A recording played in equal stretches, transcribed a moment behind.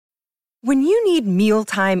When you need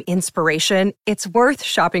mealtime inspiration, it's worth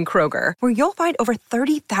shopping Kroger, where you'll find over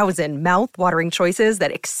 30,000 mouth-watering choices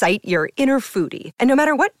that excite your inner foodie. And no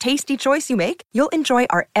matter what tasty choice you make, you'll enjoy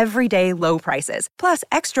our everyday low prices, plus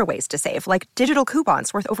extra ways to save, like digital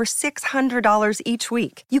coupons worth over $600 each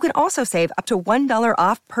week. You can also save up to $1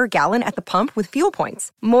 off per gallon at the pump with fuel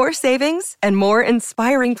points. More savings and more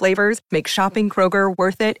inspiring flavors make shopping Kroger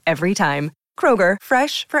worth it every time. Kroger,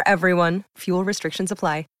 fresh for everyone. Fuel restrictions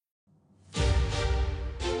apply.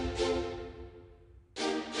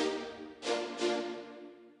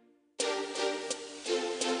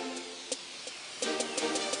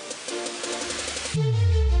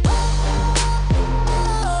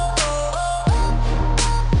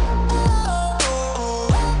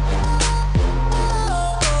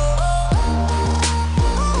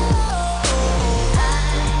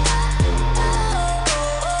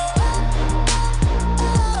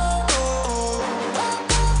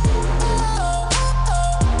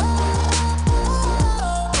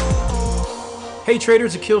 Hey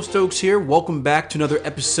traders, Akil Stokes here. Welcome back to another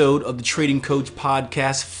episode of the Trading Coach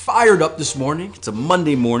Podcast. Fired up this morning. It's a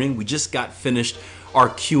Monday morning. We just got finished our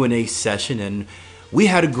Q&A session and we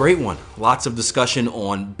had a great one. Lots of discussion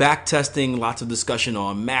on back testing, lots of discussion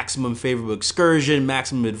on maximum favorable excursion,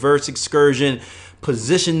 maximum adverse excursion,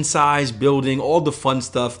 position size building, all the fun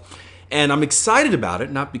stuff. And I'm excited about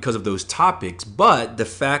it, not because of those topics, but the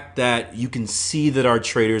fact that you can see that our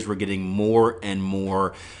traders were getting more and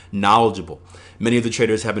more knowledgeable. Many of the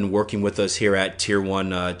traders have been working with us here at Tier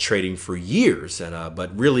 1 Trading for years,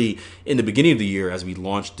 but really in the beginning of the year as we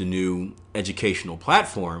launched the new educational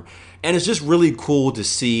platform. And it's just really cool to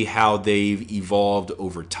see how they've evolved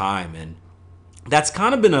over time. And that's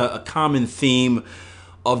kind of been a common theme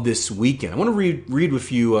of this weekend. I want to read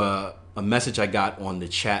with you a message I got on the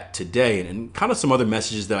chat today and kind of some other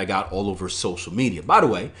messages that I got all over social media. By the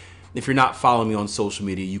way, if you're not following me on social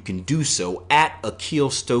media, you can do so at Akil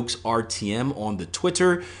Stokes RTM on the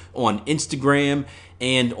Twitter, on Instagram,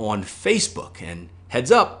 and on Facebook. And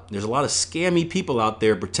heads up, there's a lot of scammy people out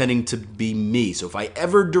there pretending to be me. So if I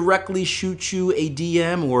ever directly shoot you a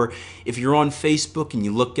DM, or if you're on Facebook and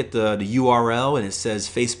you look at the URL and it says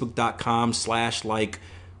facebook.com/ like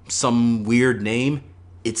some weird name,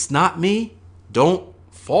 it's not me. Don't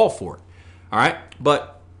fall for it. All right.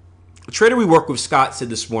 But a trader we work with, Scott, said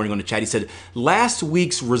this morning on the chat, he said, last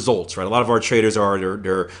week's results, right? A lot of our traders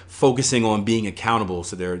they're focusing on being accountable.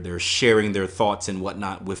 So they're sharing their thoughts and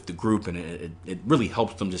whatnot with the group. And it really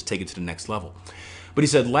helps them just take it to the next level. But he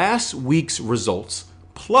said last week's results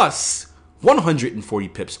plus 140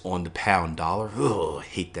 pips on the pound dollar. Oh, I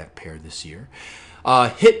hate that pair this year.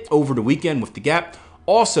 Hit over the weekend with the gap.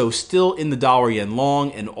 Also, still in the dollar yen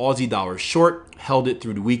long and Aussie dollar short, held it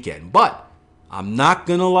through the weekend. But I'm not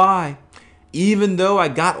going to lie, even though I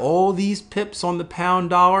got all these pips on the pound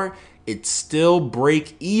dollar, it still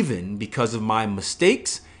break even because of my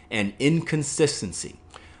mistakes and inconsistency.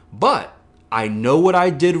 But I know what I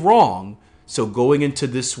did wrong, so going into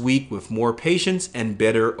this week with more patience and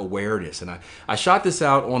better awareness. And I shot this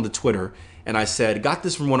out on the Twitter and I said, got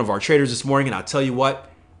this from one of our traders this morning, and I'll tell you what,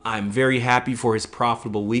 I'm very happy for his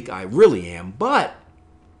profitable week. I really am. But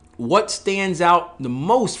what stands out the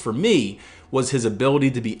most for me was his ability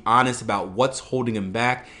to be honest about what's holding him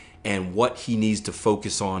back and what he needs to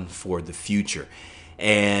focus on for the future.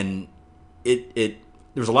 And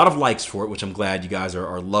there's a lot of likes for it, which I'm glad you guys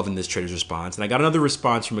are loving this trader's response. And I got another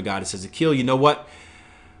response from a guy that says, Akil, you know what?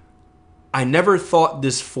 I never thought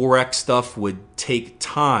this Forex stuff would take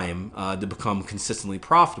time to become consistently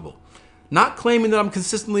profitable. Not claiming that I'm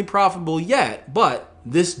consistently profitable yet, but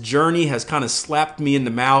this journey has kind of slapped me in the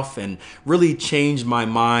mouth and really changed my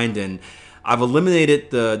mind. And I've eliminated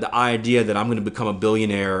the idea that I'm going to become a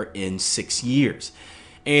billionaire in 6 years.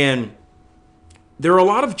 And there are a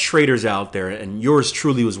lot of traders out there, and yours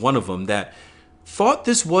truly was one of them, that thought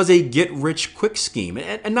this was a get-rich-quick scheme.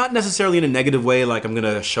 And not necessarily in a negative way, like I'm going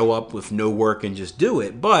to show up with no work and just do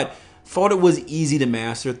it, but thought it was easy to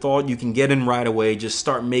master, thought you can get in right away, just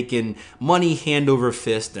start making money hand over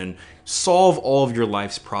fist and solve all of your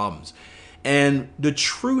life's problems. And the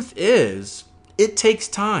truth is, it takes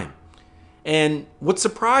time. And what's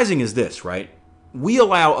surprising is this, right? We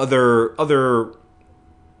allow other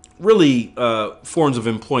really forms of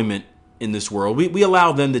employment in this world. We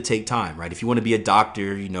allow them to take time, right? If you want to be a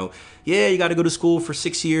doctor, you got to go to school for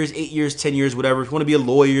 6 years, 8 years, 10 years, whatever. If you want to be a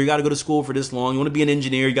lawyer, you got to go to school for this long. You want to be an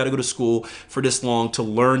engineer, you got to go to school for this long to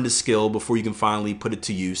learn the skill before you can finally put it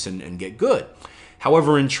to use and get good.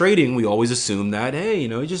 However, in trading, we always assume that, hey,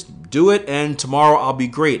 you just do it and tomorrow I'll be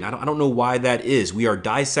great. And I don't know why that is. We are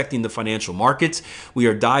dissecting the financial markets. We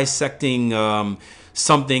are dissecting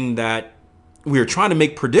something that we are trying to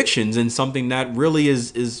make predictions in, something that really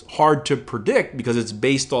is hard to predict because it's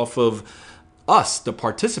based off of us, the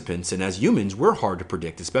participants, and as humans, we're hard to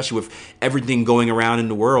predict, especially with everything going around in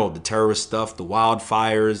the world, the terrorist stuff, the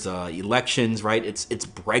wildfires, elections, right? It's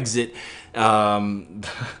Brexit.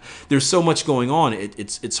 There's so much going on.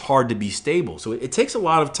 It's hard to be stable. So it takes a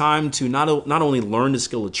lot of time to not only learn the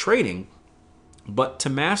skill of trading, but to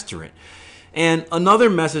master it. And another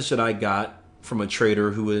message that I got from a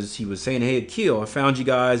trader he was saying, hey, Akil, I found you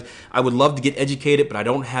guys. I would love to get educated, but I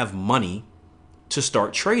don't have money to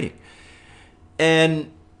start trading.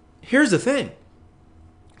 And here's the thing.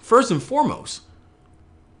 First and foremost,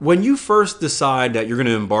 when you first decide that you're going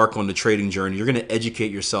to embark on the trading journey, you're going to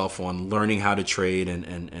educate yourself on learning how to trade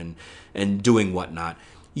and doing whatnot,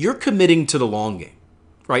 you're committing to the long game,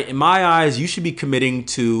 right? In my eyes, you should be committing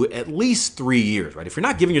to at least 3 years, right? If you're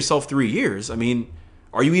not giving yourself 3 years, I mean,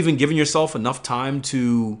 are you even giving yourself enough time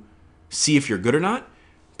to see if you're good or not?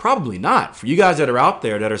 Probably not. For you guys that are out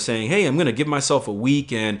there that are saying, hey, I'm going to give myself a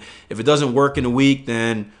week, and if it doesn't work in a week,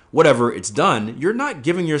 then whatever, it's done. You're not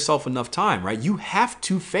giving yourself enough time, right? You have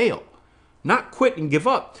to fail. Not quit and give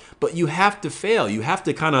up, but you have to fail. You have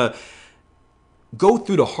to kind of go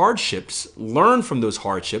through the hardships, learn from those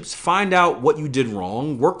hardships, find out what you did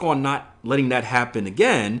wrong, work on not letting that happen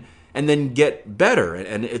again, and then get better.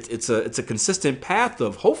 And it's a consistent path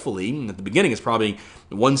of, hopefully, at the beginning it's probably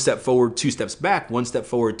 1 step forward, 2 steps back, 1 step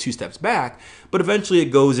forward, 2 steps back, but eventually it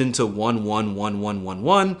goes into 1, 1, 1, 1, 1,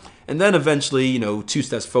 1, and then eventually, 2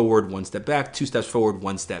 steps forward, 1 step back, 2 steps forward,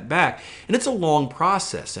 1 step back. And it's a long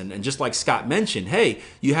process. And just like Scott mentioned, hey,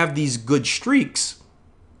 you have these good streaks,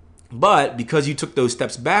 but because you took those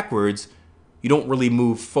steps backwards, you don't really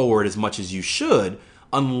move forward as much as you should,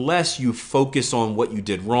 unless you focus on what you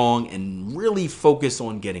did wrong and really focus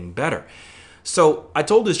on getting better. So I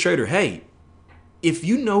told this trader, hey, if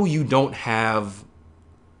you know you don't have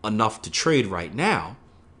enough to trade right now,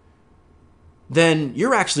 then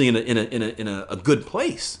you're actually in a good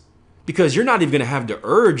place, because you're not even going to have the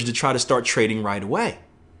urge to try to start trading right away.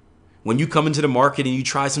 When you come into the market and you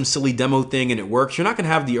try some silly demo thing and it works, you're not going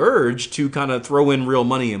to have the urge to kind of throw in real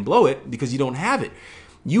money and blow it, because you don't have it.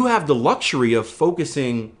 You have the luxury of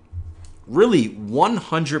focusing really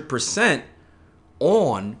 100%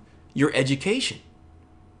 on your education.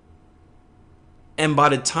 And by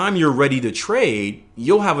the time you're ready to trade,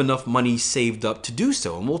 you'll have enough money saved up to do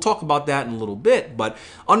so. And we'll talk about that in a little bit. But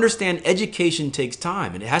understand, education takes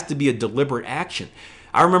time, and it has to be a deliberate action.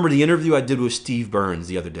 I remember the interview I did with Steve Burns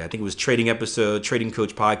the other day. I think it was Trading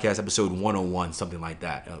Coach Podcast, episode 101, something like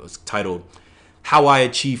that. It was titled, How I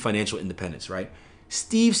Achieve Financial Independence, right?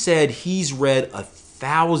 Steve said he's read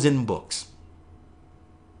 1,000 books.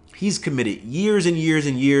 He's committed years and years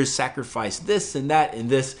and years, sacrificed this and that and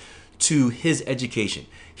this to his education.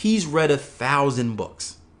 He's read 1,000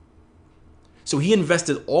 books. So he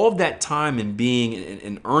invested all of that time in being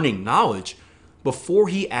and earning knowledge before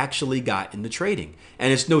he actually got into trading.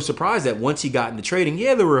 And it's no surprise that once he got into trading,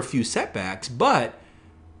 yeah, there were a few setbacks, but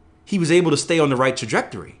he was able to stay on the right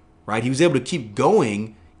trajectory, right? He was able to keep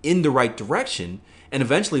going in the right direction, and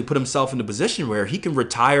eventually put himself in a position where he can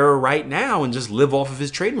retire right now and just live off of his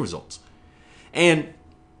trading results. And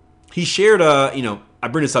he shared, I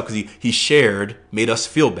bring this up because he made us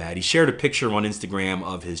feel bad. He shared a picture on Instagram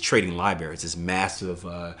of his trading library. It's this massive,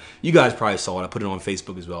 you guys probably saw it. I put it on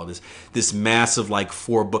Facebook as well. This massive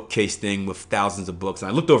 4 bookcase thing with thousands of books. And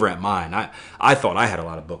I looked over at mine. I thought I had a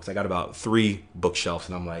lot of books. I got about 3 bookshelves,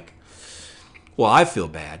 and I'm like, well, I feel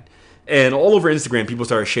bad. And all over Instagram, people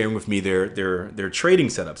started sharing with me their trading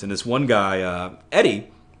setups. And this one guy,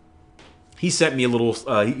 Eddie, he sent me a little,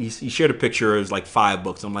 he shared a picture. It was 5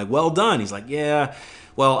 books. I'm like, well done. He's like, yeah,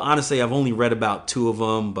 well, honestly, I've only read about 2 of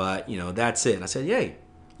them, but, that's it. And I said, hey,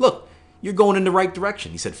 look, you're going in the right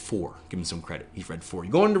direction. He said 4. Give him some credit. He read 4.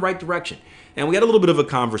 You're going in the right direction. And we had a little bit of a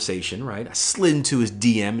conversation, right? I slid into his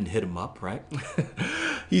DM and hit him up, right?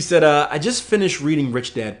 He said, I just finished reading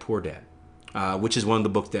Rich Dad, Poor Dad. Which is one of the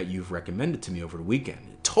books that you've recommended to me over the weekend.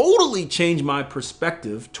 It totally changed my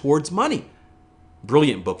perspective towards money.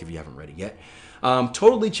 Brilliant book if you haven't read it yet.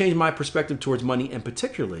 Totally changed my perspective towards money, and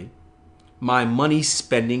particularly my money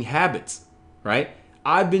spending habits, right?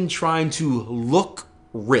 I've been trying to look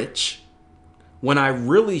rich when I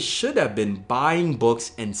really should have been buying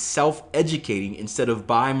books and self-educating instead of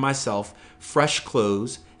buying myself fresh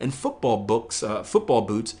clothes and football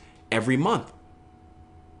boots every month.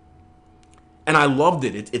 And I loved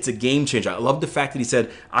it. It's a game changer. I love the fact that he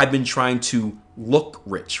said, I've been trying to look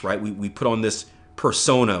rich, right? We put on this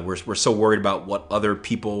persona. We're so worried about what other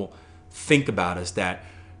people think about us that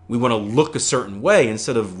We want to look a certain way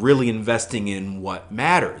instead of really investing in what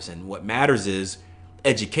matters. And what matters is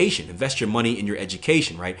education. Invest your money in your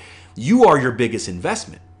education, right? You are your biggest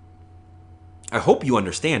investment. I hope you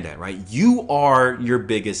understand that, right? You are your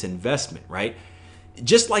biggest investment, right?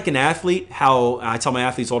 Just like an athlete, how I tell my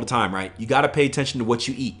athletes all the time, right? You got to pay attention to what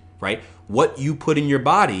you eat, right? What you put in your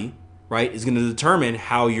body, right, is going to determine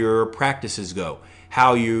how your practices go,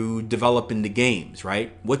 how you develop in the games,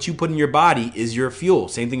 right? What you put in your body is your fuel.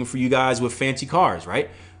 Same thing for you guys with fancy cars, right?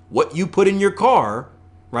 What you put in your car,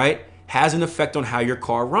 right, has an effect on how your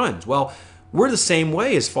car runs. Well, we're the same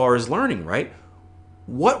way as far as learning, right?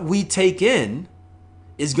 What we take in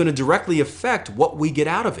is going to directly affect what we get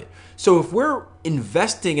out of it. So if we're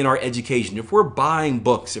investing in our education, if we're buying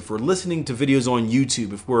books, if we're listening to videos on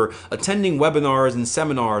YouTube, if we're attending webinars and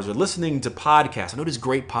seminars or listening to podcasts, I know this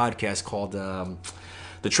great podcast called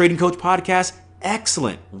the Trading Coach Podcast.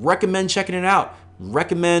 Excellent. Recommend checking it out.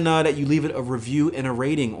 Recommend that you leave it a review and a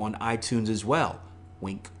rating on iTunes as well.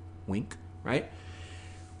 Wink, wink, right?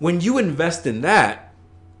 When you invest in that,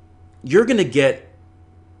 you're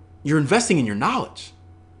investing in your knowledge.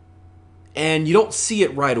 And you don't see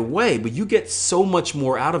it right away, but you get so much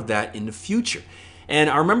more out of that in the future. And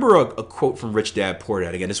I remember a quote from Rich Dad, Poor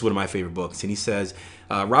Dad. Again, this is one of my favorite books. And he says,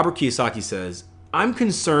 Robert Kiyosaki says, "I'm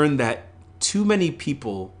concerned that too many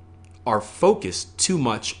people are focused too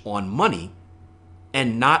much on money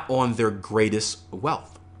and not on their greatest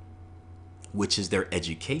wealth, which is their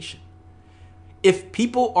education. If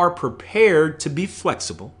people are prepared to be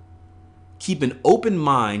flexible, keep an open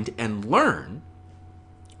mind, and learn,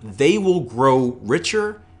 they will grow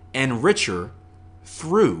richer and richer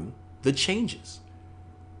through the changes.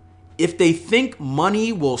 If they think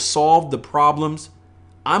money will solve the problems,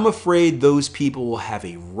 I'm afraid those people will have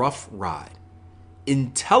a rough ride.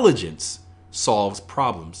 Intelligence solves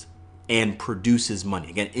problems and produces money."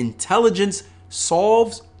 Again, intelligence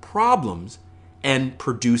solves problems and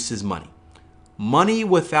produces money. Money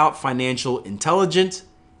without financial intelligence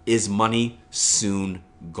is money soon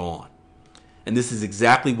gone. And this is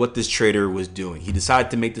exactly what this trader was doing. He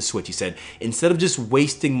decided to make the switch. He said, instead of just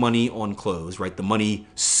wasting money on clothes, right? The money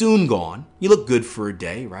soon gone. You look good for a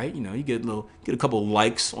day, right? You know, you get a couple of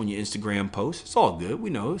likes on your Instagram post. It's all good.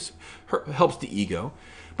 We know it helps the ego.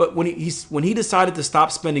 But when he decided to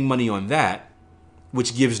stop spending money on that,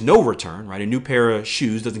 which gives no return, right? A new pair of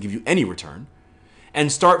shoes doesn't give you any return,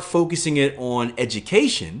 and start focusing it on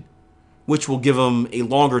education, which will give him a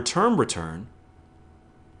longer term return,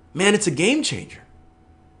 man, it's a game changer.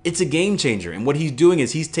 It's a game changer. And what he's doing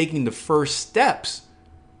is he's taking the first steps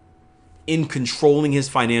in controlling his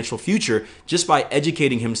financial future just by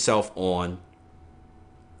educating himself on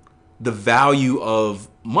the value of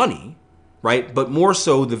money, right? But more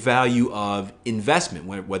so the value of investment,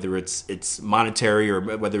 whether it's monetary or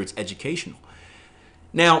whether it's educational.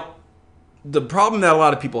 Now, the problem that a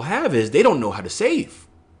lot of people have is they don't know how to save,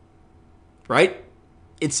 right?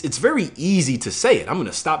 It's very easy to say it. I'm going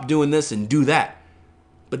to stop doing this and do that.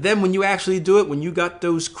 But then when you actually do it, when you got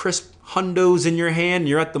those crisp hundos in your hand, and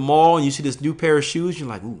you're at the mall and you see this new pair of shoes, you're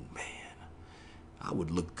like, ooh, man, I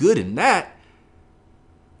would look good in that.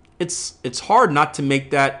 It's hard not to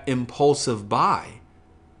make that impulsive buy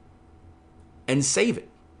and save it.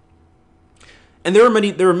 And there are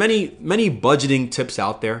many budgeting tips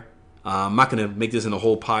out there. I'm not going to make this in a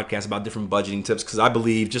whole podcast about different budgeting tips because I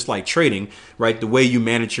believe, just like trading, right, the way you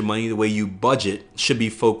manage your money, the way you budget should be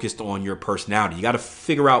focused on your personality. You got to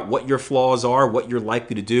figure out what your flaws are, what you're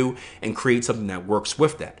likely to do, and create something that works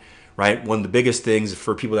with that, right? One of the biggest things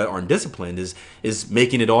for people that aren't disciplined is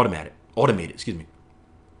making it automated,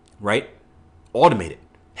 right? Automate it.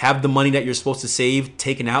 Have the money that you're supposed to save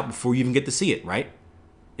taken out before you even get to see it, right?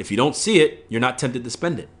 If you don't see it, you're not tempted to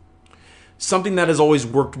spend it. Something that has always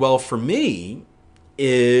worked well for me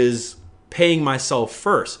is paying myself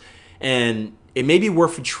first. And it may be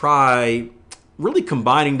worth a try really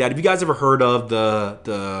combining that. Have you guys ever heard of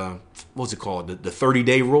the what's it called? The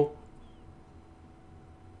 30-day rule?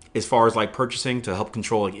 As far as like purchasing to help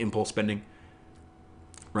control like impulse spending,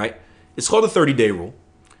 right? It's called the 30-day rule.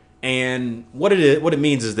 And what it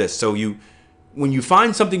means is this. So when you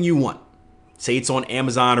find something you want, say it's on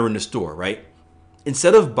Amazon or in the store, right?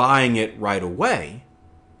 Instead of buying it right away,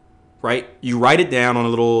 right? You write it down on a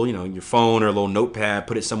little, your phone or a little notepad,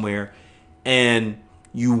 put it somewhere, and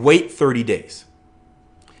you wait 30 days.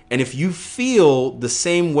 And if you feel the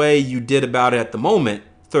same way you did about it at the moment,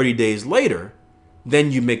 30 days later,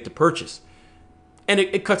 then you make the purchase. And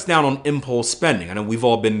it cuts down on impulse spending. I know we've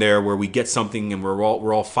all been there where we get something and we're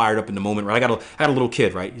all fired up in the moment, right? I got a little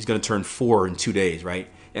kid, right? He's going to turn 4 in 2 days, right?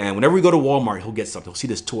 And whenever we go to Walmart, he'll get something. He'll see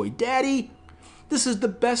this toy. Daddy, This is the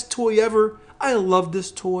best toy ever. I love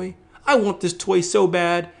this toy. I want this toy so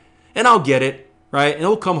bad. And I'll get it, right? And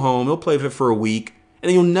he'll come home, he'll play with it for a week, and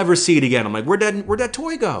then you'll never see it again. I'm like, where'd that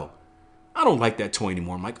toy go? I don't like that toy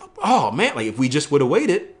anymore. I'm like, oh man, like if we just would have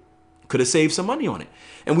waited, could have saved some money on it.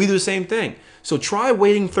 And we do the same thing. So try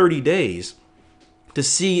waiting 30 days to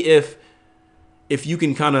see if you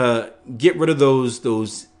can kind of get rid of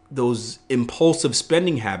those impulsive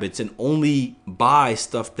spending habits and only buy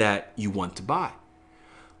stuff that you want to buy.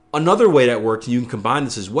 Another way that works, and you can combine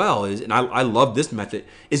this as well, is, and I love this method,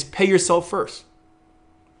 is pay yourself first.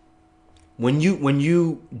 When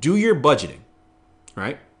you do your budgeting,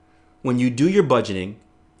 right? When you do your budgeting,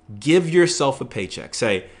 give yourself a paycheck.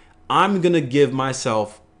 Say, I'm going to give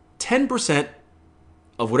myself 10%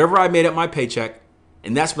 of whatever I made at my paycheck,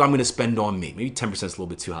 and that's what I'm going to spend on me. Maybe 10% is a little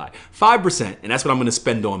bit too high. 5%, and that's what I'm going to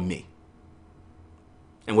spend on me.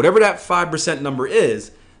 And whatever that 5% number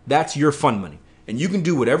is, that's your fun money. And you can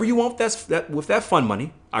do whatever you want with that fun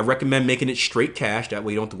money. I recommend making it straight cash. That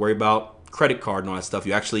way you don't have to worry about credit card and all that stuff.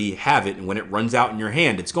 You actually have it, and when it runs out in your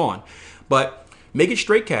hand, it's gone. But make it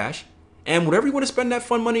straight cash, and whatever you want to spend that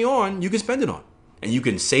fun money on, you can spend it on. And you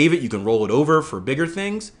can save it, you can roll it over for bigger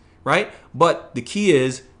things, right? But the key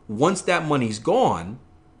is, once that money's gone,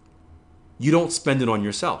 you don't spend it on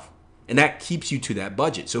yourself. And that keeps you to that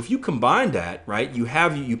budget. So if you combine that, right,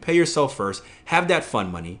 you pay yourself first, have that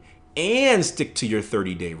fun money, and stick to your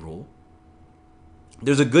 30-day rule,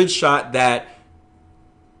 there's a good shot that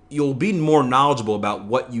you'll be more knowledgeable about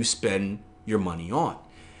what you spend your money on.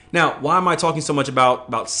 Now, why am I talking so much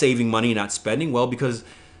about saving money and not spending? Well, because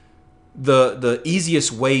the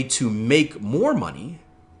easiest way to make more money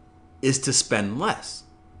is to spend less.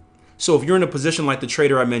 So if you're in a position like the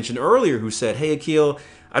trader I mentioned earlier who said, hey, Akil,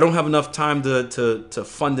 I don't have enough time to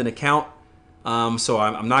fund an account, so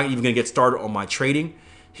I'm not even going to get started on my trading.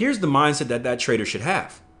 Here's the mindset that trader should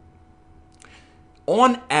have.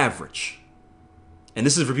 On average, and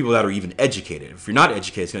this is for people that are even educated. If you're not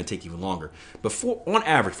educated, it's going to take even longer. But on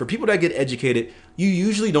average, for people that get educated, you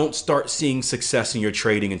usually don't start seeing success in your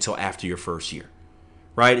trading until after your first year,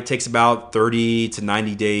 right? It takes about 30 to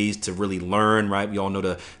 90 days to really learn, right? We all know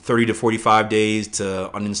the 30 to 45 days to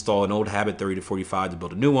uninstall an old habit, 30 to 45 to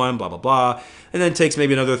build a new one, blah, blah, blah. And then it takes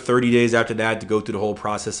maybe another 30 days after that to go through the whole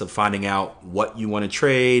process of finding out what you want to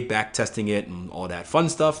trade, back testing it, and all that fun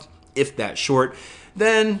stuff. If that's short,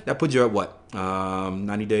 then that puts you at what?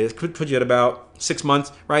 90 days, could put you at about 6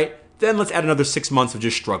 months, right? Then let's add another 6 months of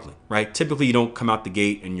just struggling, right? Typically, you don't come out the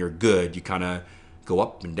gate and you're good. You kind of go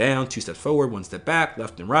up and down, 2 steps forward, 1 step back,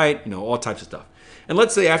 left and right, all types of stuff. And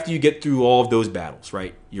let's say after you get through all of those battles,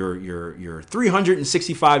 right? You're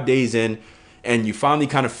 365 days in and you finally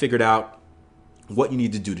kind of figured out what you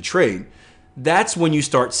need to do to trade. That's when you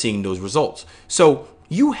start seeing those results. So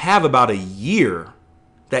you have about a year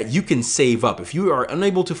that you can save up. If you are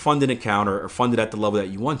unable to fund an account or fund it at the level that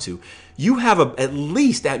you want to, you have at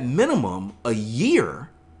least at minimum a year.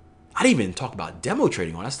 I didn't even talk about demo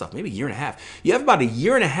trading on that stuff, maybe a year and a half. You have about a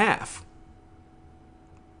year and a half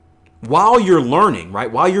while you're learning, right?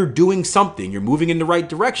 While you're doing something, you're moving in the right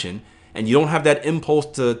direction, and you don't have that impulse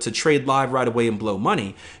to trade live right away and blow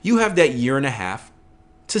money. You have that year and a half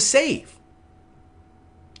to save,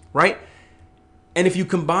 right? And if you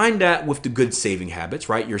combine that with the good saving habits,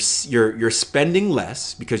 right, you're spending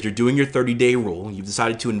less because you're doing your 30-day rule. You've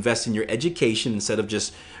decided to invest in your education instead of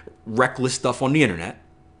just reckless stuff on the internet,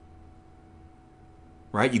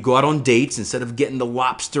 right? You go out on dates instead of getting the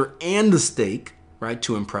lobster and the steak, right,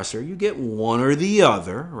 to impress her. You get one or the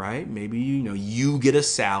other, right? Maybe you get a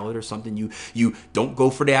salad or something. You don't go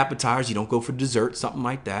for the appetizers. You don't go for dessert, something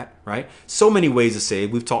like that, right? So many ways to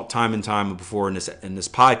save. We've talked time and time before in this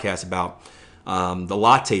podcast about the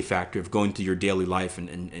latte factor of going through your daily life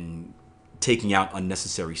and taking out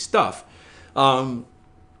unnecessary stuff. But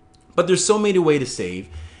there's so many ways to save.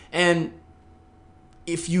 And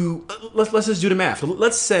if you, let's just do the math.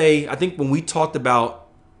 Let's say, I think when we talked about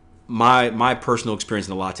my personal experience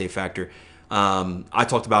in the latte factor, I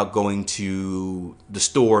talked about going to the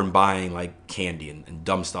store and buying like candy and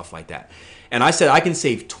dumb stuff like that. And I said I can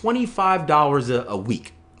save $25 a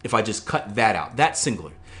week if I just cut that out, that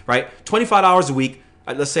singular. Right? $25 a week.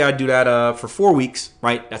 Let's say I do that for 4 weeks,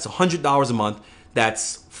 right? That's $100 a month.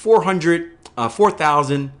 That's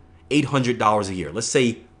 $4,800 a year. Let's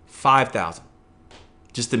say $5,000,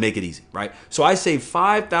 just to make it easy, right? So I save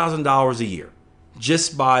 $5,000 a year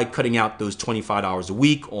just by cutting out those $25 a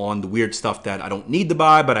week on the weird stuff that I don't need to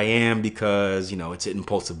buy, but I am because, it's an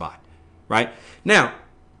impulsive buy, right? Now,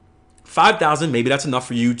 $5,000, maybe that's enough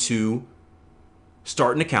for you to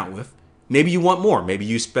start an account with. Maybe you want more. Maybe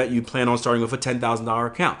you plan on starting with a $10,000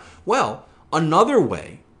 account. Well, Another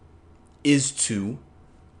way is to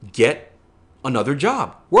get another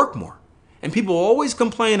job, work more. And people always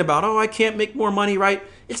complain about, oh, I can't make more money, right?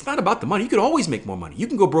 It's not about the money. You could always make more money. You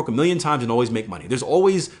can go broke a million times and always make money. There's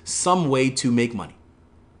always some way to make money,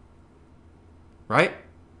 right?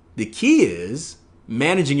 The key is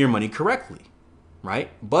managing your money correctly, right?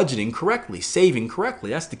 Budgeting correctly, saving correctly.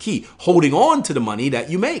 That's the key. Holding on to the money that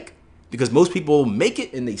you make, because most people make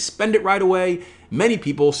it and they spend it right away. Many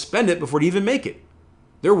people spend it before they even make it.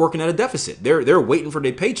 They're working at a deficit. They're waiting for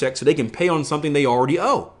their paycheck so they can pay on something they already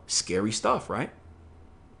owe. Scary stuff, right?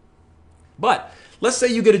 But let's say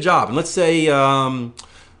you get a job, and let's say,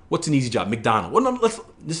 what's an easy job? McDonald's. Well, no,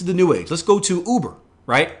 this is the new age. Let's go to Uber,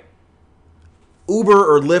 right? Uber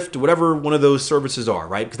or Lyft, whatever one of those services are,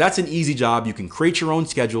 right? Because that's an easy job. You can create your own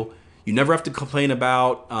schedule. You never have to complain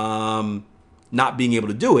about not being able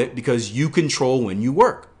to do it because you control when you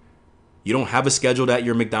work. You don't have a schedule that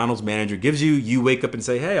your McDonald's manager gives you. You wake up and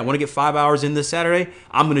say, hey, I want to get 5 hours in this Saturday.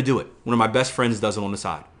 I'm going to do it. One of my best friends does it on the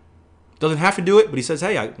side. Doesn't have to do it, but he says,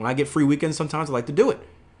 hey, when I get free weekends, sometimes I like to do it.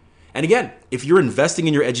 And again, if you're investing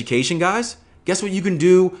in your education, guys, guess what you can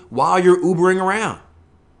do while you're Ubering around?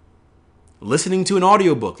 Listening to an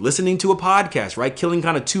audiobook, listening to a podcast, right? Killing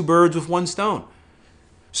kind of two birds with one stone.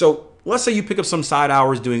 So let's say you pick up some side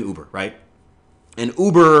hours doing Uber, right? And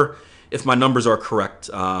Uber, if my numbers are correct,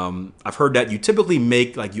 I've heard that you typically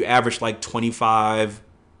make, like, you average like $25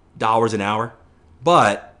 an hour.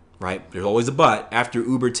 But, right, there's always a but. After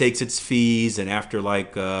Uber takes its fees and after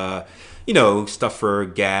like, stuff for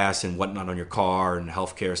gas and whatnot on your car and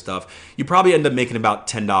healthcare stuff, you probably end up making about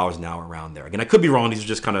 $10 an hour around there. Again, I could be wrong. These are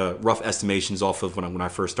just kind of rough estimations off of when I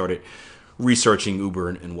first started researching Uber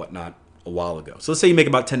and whatnot a while ago. So let's say you make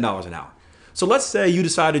about $10 an hour. So let's say you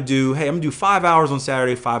decide to do, hey, I'm going to do 5 hours on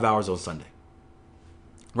Saturday, 5 hours on Sunday,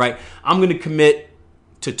 right? I'm going to commit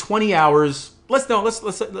to 20 hours. Let's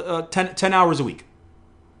 10 hours a week.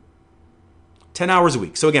 10 hours a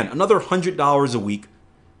week. So again, another $100 a week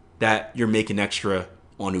that you're making extra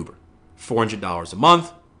on Uber. $400 a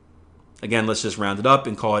month. Again, let's just round it up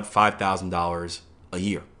and call it $5,000 a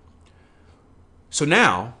year. So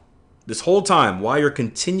now, this whole time, while you're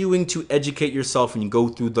continuing to educate yourself and you go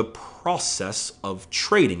through the process of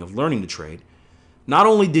trading, of learning to trade, not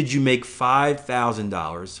only did you make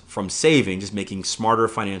 $5,000 from saving, just making smarter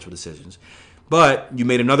financial decisions, but you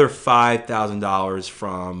made another $5,000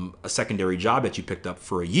 from a secondary job that you picked up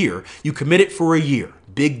for a year. You committed for a year.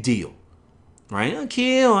 Big deal, right?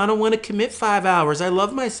 Okay, I don't want to commit 5 hours. I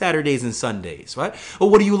love my Saturdays and Sundays, right? Well,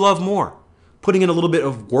 what do you love more? Putting in a little bit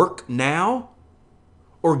of work now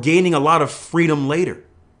or gaining a lot of freedom later,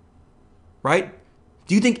 right?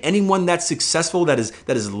 Do you think anyone that's successful, that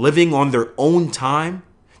is living on their own time,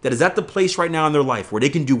 that is at the place right now in their life where they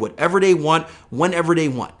can do whatever they want, whenever they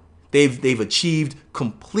want, they've achieved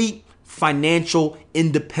complete financial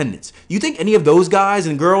independence? You think any of those guys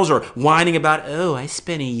and girls are whining about, oh, I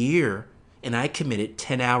spent a year and I committed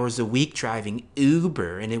 10 hours a week driving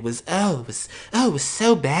Uber and it was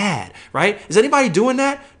so bad, right? Is anybody doing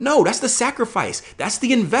that? No, that's the sacrifice. That's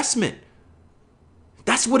the investment.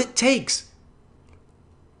 That's what it takes.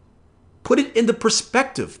 Put it into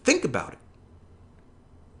perspective. Think about it.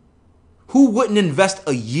 Who wouldn't invest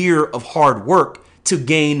a year of hard work to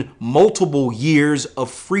gain multiple years of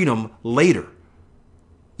freedom later?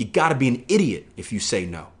 You got to be an idiot if you say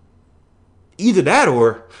no. Either that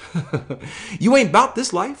or you ain't about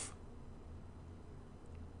this life.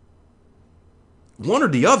 One or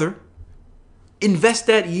the other. Invest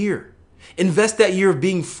that year. Invest that year of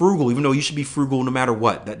being frugal, even though you should be frugal no matter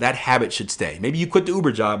what. That habit should stay. Maybe you quit the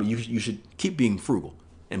Uber job, but you should keep being frugal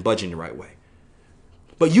and budgeting the right way.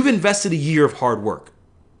 But you've invested a year of hard work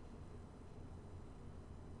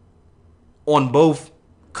on both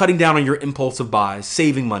cutting down on your impulsive buys,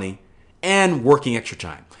 saving money, and working extra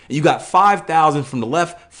time. And you got $5,000 from the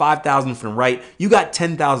left, $5,000 from the right. You got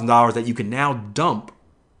 $10,000 that you can now dump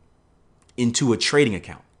into a trading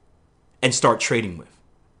account and start trading with.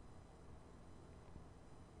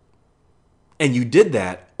 And you did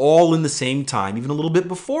that all in the same time, even a little bit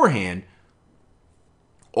beforehand,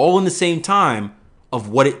 all in the same time of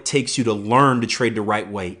what it takes you to learn to trade the right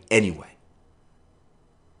way anyway.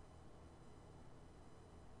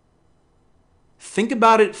 Think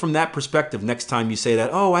about it from that perspective next time you say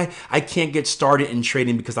that, oh, I can't get started in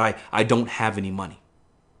trading because I don't have any money.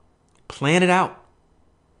 Plan it out.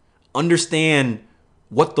 Understand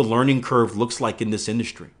what the learning curve looks like in this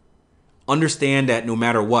industry. Understand that no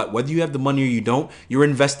matter what, whether you have the money or you don't, you're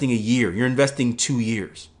investing a year. You're investing 2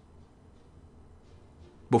 years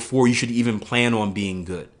before you should even plan on being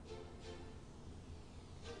good.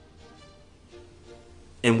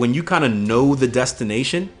 And when you kind of know the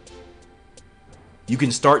destination, you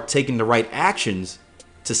can start taking the right actions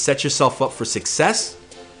to set yourself up for success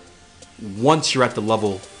once you're at the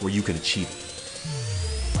level where you can achieve it.